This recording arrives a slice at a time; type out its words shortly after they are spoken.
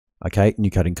Okay, new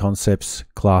coding concepts,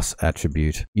 class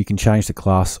attribute. You can change the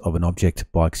class of an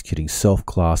object by executing self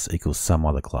class equals some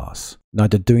other class.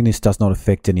 Note that doing this does not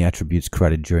affect any attributes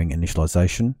created during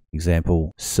initialization.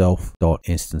 Example,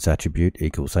 self.instanceAttribute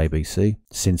equals ABC,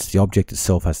 since the object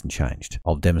itself hasn't changed.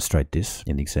 I'll demonstrate this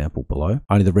in the example below.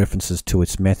 Only the references to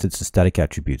its methods and static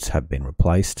attributes have been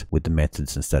replaced with the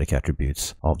methods and static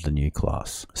attributes of the new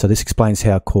class. So this explains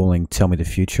how calling tell me the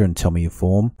future and tell me your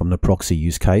form from the proxy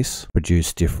use case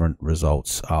produce different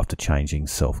results after changing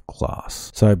self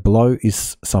class. So below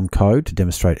is some code to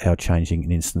demonstrate how changing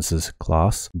an instance's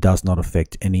class does not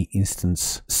affect any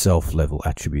instance self level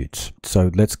attributes.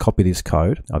 So let's copy this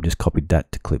code. I've just copied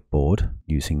that to clipboard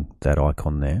using that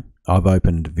icon there. I've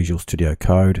opened Visual Studio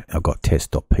Code. I've got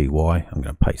test.py. I'm going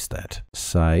to paste that.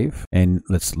 Save. And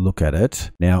let's look at it.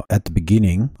 Now, at the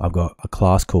beginning, I've got a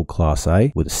class called class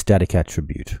A with a static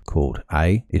attribute called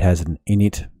A. It has an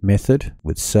init method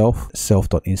with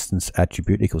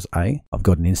self.instanceAttribute equals A. I've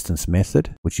got an instance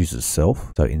method which uses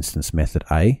self. So instance method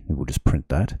A, and we'll just print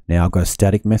that. Now I've got a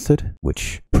static method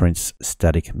which prints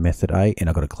static method A, and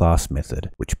I've got a class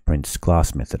method which prints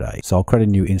class method A. So I'll create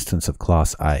a new instance of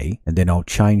class A, and then I'll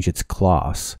change its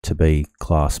class to be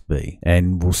class B,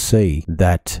 and we'll see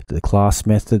that the class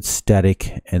method,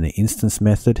 static, and the instance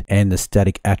method and the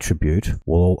static attribute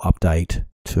will all update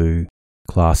to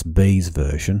class B's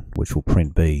version, which will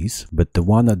print B's, but the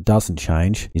one that doesn't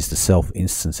change is the self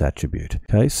instance attribute.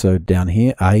 Okay, so down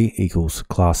here A equals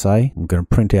class A. I'm going to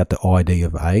print out the ID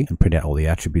of A and print out all the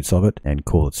attributes of it and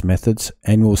call its methods,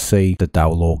 and we'll see that they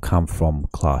will all come from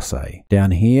class A.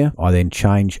 Down here I then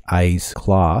change A's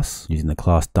class using the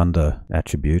class dunder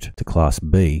attribute to class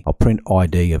B. I'll print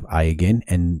ID of A again,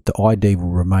 and the ID will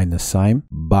remain the same,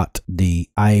 but the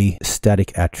A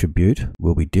static attribute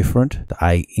will be different. The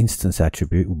A instance attribute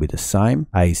will be the same.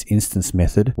 A's instance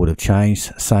method would have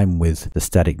changed, same with the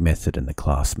static method and the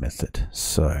class method.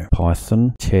 So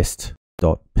Python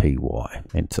test.py,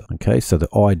 enter. Okay, so the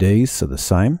IDs are the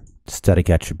same. Static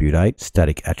attribute A,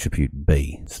 static attribute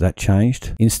B. So that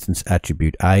changed. Instance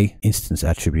attribute A, instance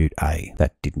attribute A.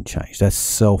 That didn't change. That's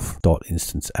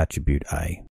self.instance attribute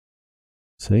A.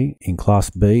 See, in class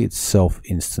B, its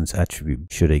self-instance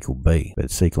attribute should equal B, but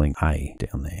it's equaling A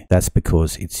down there. That's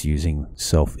because it's using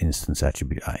self-instance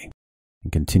attribute A.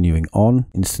 And continuing on,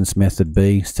 instance method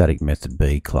B, static method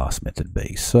B, class method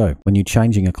B. So when you're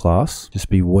changing a class, just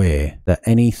beware that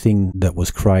anything that was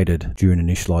created during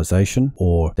initialization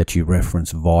or that you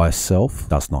reference via self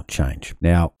does not change.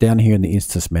 Now, down here in the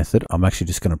instance method, I'm actually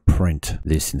just going to print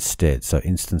this instead. So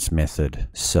instance method,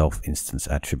 self-instance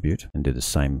attribute, and do the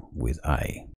same with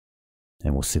A.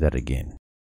 And we'll see that again.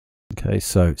 Okay,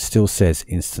 so it still says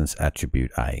instance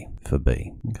attribute A for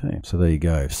B. Okay, so there you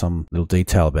go. Some little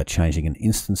detail about changing an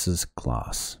instance's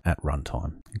class at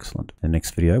runtime. Excellent. In the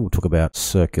next video, we'll talk about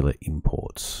circular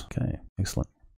imports. Okay, excellent.